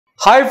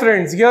Hi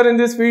friends, here in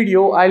this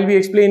video I'll be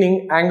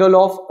explaining angle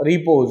of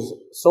repose.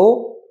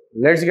 So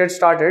let's get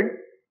started.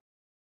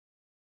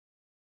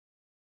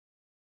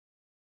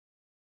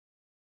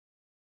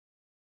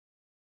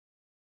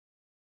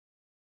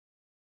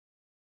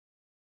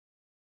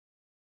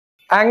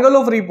 Angle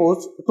of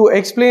repose, to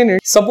explain it,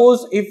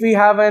 suppose if we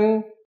have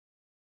an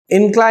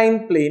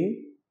inclined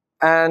plane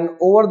and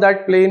over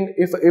that plane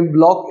if a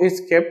block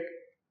is kept,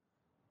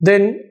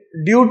 then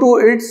due to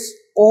its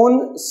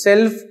own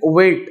self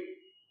weight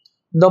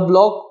the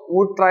block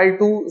would try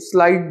to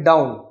slide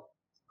down.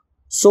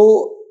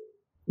 So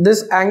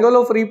this angle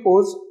of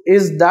repose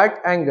is that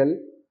angle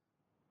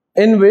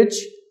in which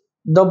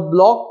the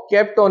block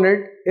kept on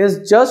it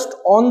is just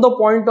on the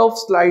point of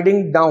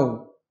sliding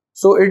down.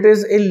 So it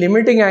is a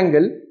limiting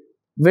angle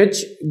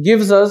which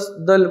gives us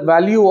the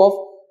value of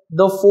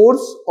the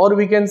force, or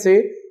we can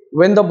say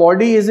when the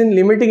body is in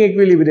limiting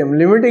equilibrium.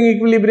 Limiting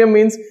equilibrium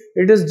means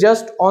it is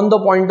just on the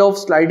point of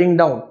sliding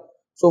down.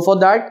 So for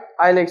that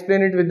I'll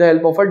explain it with the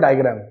help of a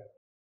diagram.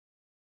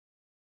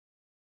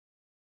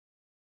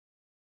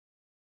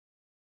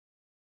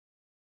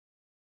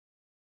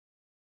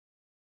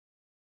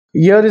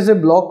 Here is a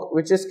block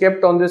which is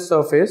kept on this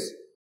surface.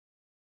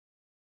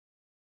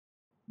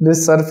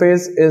 This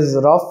surface is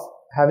rough,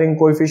 having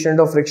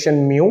coefficient of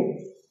friction mu.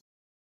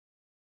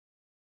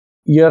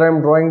 Here I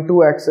am drawing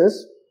two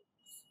axes.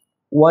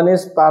 One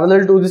is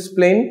parallel to this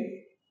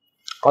plane,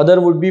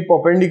 other would be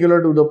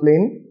perpendicular to the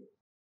plane.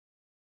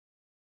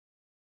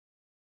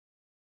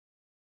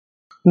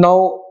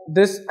 Now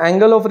this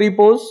angle of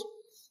repose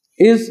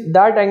is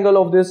that angle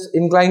of this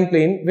inclined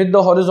plane with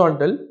the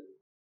horizontal.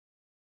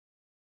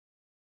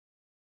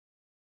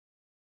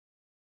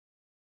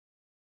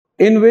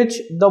 In which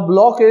the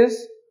block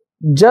is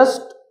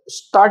just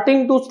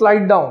starting to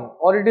slide down,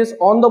 or it is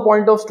on the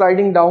point of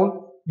sliding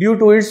down due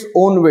to its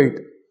own weight.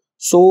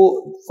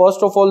 So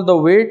first of all, the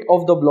weight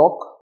of the block,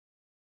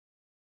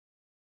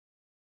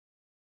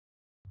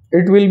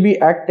 it will be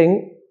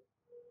acting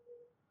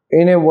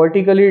in a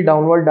vertically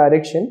downward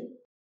direction.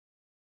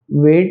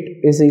 Weight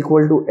is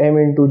equal to m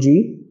into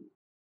g.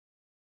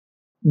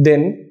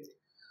 Then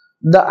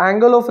the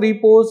angle of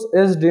repose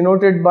is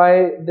denoted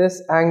by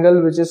this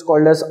angle which is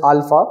called as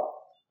alpha.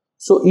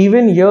 So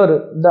even here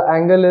the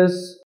angle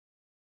is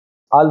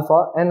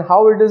alpha, and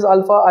how it is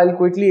alpha I'll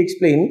quickly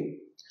explain.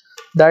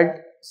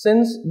 That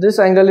since this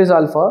angle is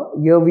alpha,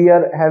 here we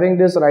are having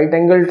this right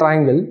angle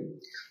triangle.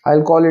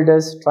 I'll call it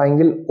as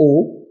triangle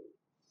O.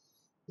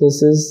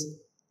 This is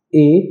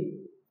A,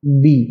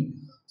 B.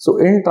 So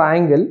in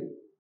triangle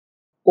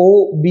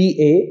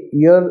OBA,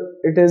 here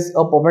it is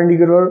a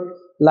perpendicular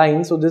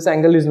line, so this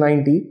angle is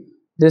 90.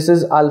 This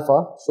is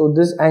alpha, so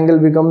this angle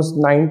becomes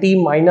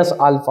 90 minus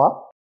alpha.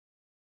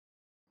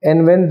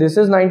 And when this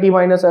is 90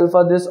 minus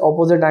alpha, this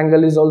opposite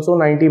angle is also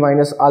 90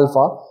 minus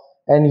alpha,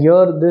 and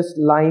here this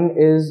line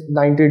is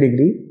 90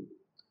 degree.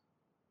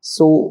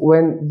 So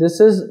when this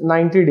is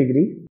 90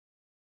 degree,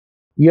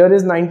 here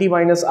is 90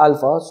 minus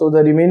alpha, so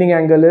the remaining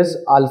angle is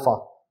alpha,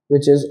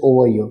 which is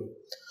over here.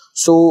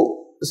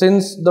 So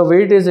since the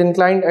weight is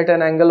inclined at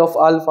an angle of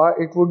alpha,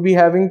 it would be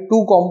having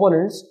two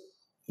components,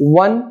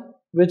 one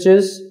which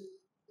is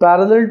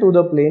parallel to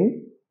the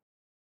plane,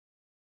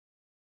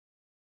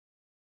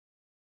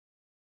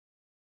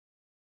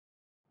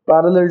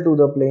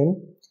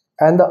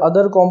 and the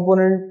other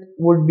component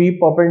would be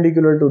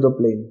perpendicular to the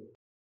plane.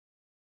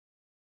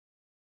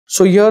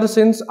 So here,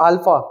 since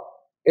alpha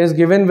is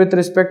given with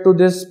respect to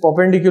this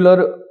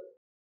perpendicular,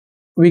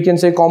 we can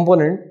say,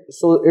 component,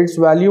 so its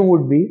value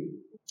would be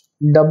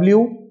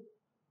W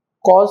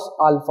cos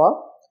alpha,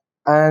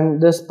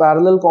 and this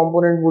parallel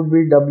component would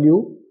be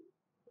W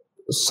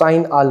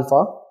sin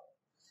alpha.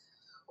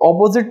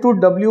 Opposite to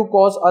W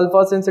cos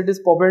alpha, since it is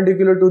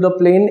perpendicular to the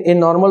plane, a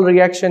normal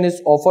reaction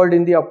is offered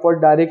in the upward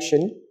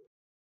direction.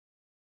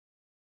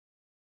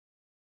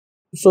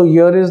 So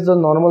here is the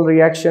normal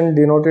reaction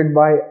denoted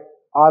by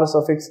R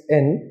suffix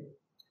N.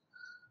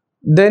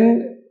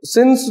 Then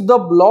since the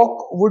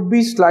block would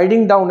be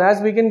sliding down,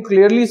 as we can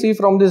clearly see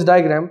from this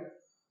diagram,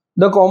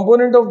 the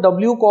component of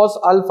W cos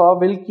alpha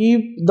will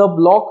keep the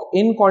block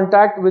in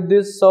contact with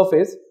this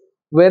surface,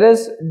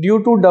 whereas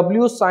due to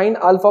W sin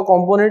alpha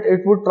component,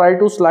 it would try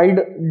to slide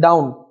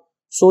down.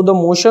 So the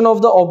motion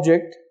of the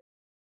object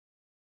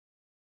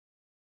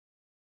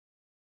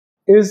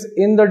is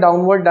in the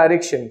downward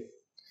direction,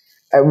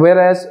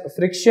 whereas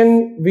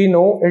friction, we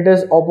know it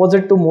is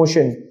opposite to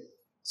motion.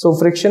 So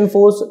friction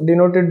force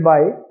denoted by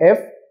F,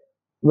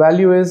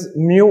 value is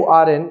mu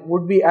Rn,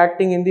 would be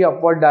acting in the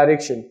upward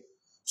direction.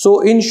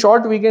 So in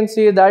short, we can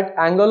say that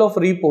angle of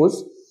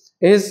repose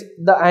is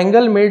the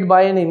angle made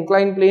by an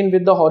inclined plane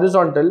with the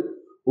horizontal,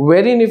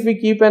 wherein if we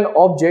keep an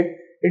object,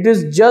 it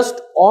is just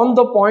on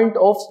the point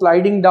of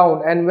sliding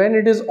down, and when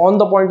it is on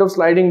the point of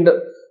sliding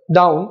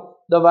down,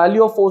 the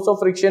value of force of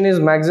friction is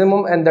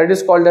maximum, and that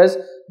is called as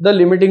the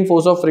limiting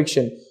force of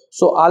friction.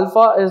 So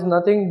alpha is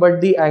nothing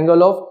but the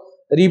angle of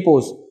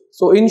repose.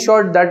 So in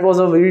short, that was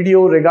a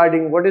video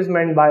regarding what is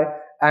meant by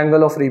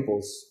angle of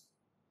repose.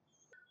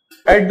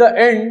 At the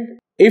end,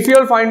 If you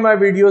all find my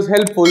videos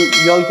helpful,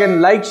 you all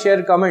can like,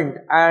 share, comment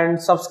and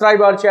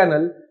subscribe our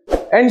channel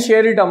and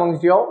share it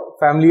amongst your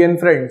family and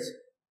friends.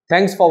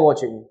 Thanks for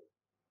watching.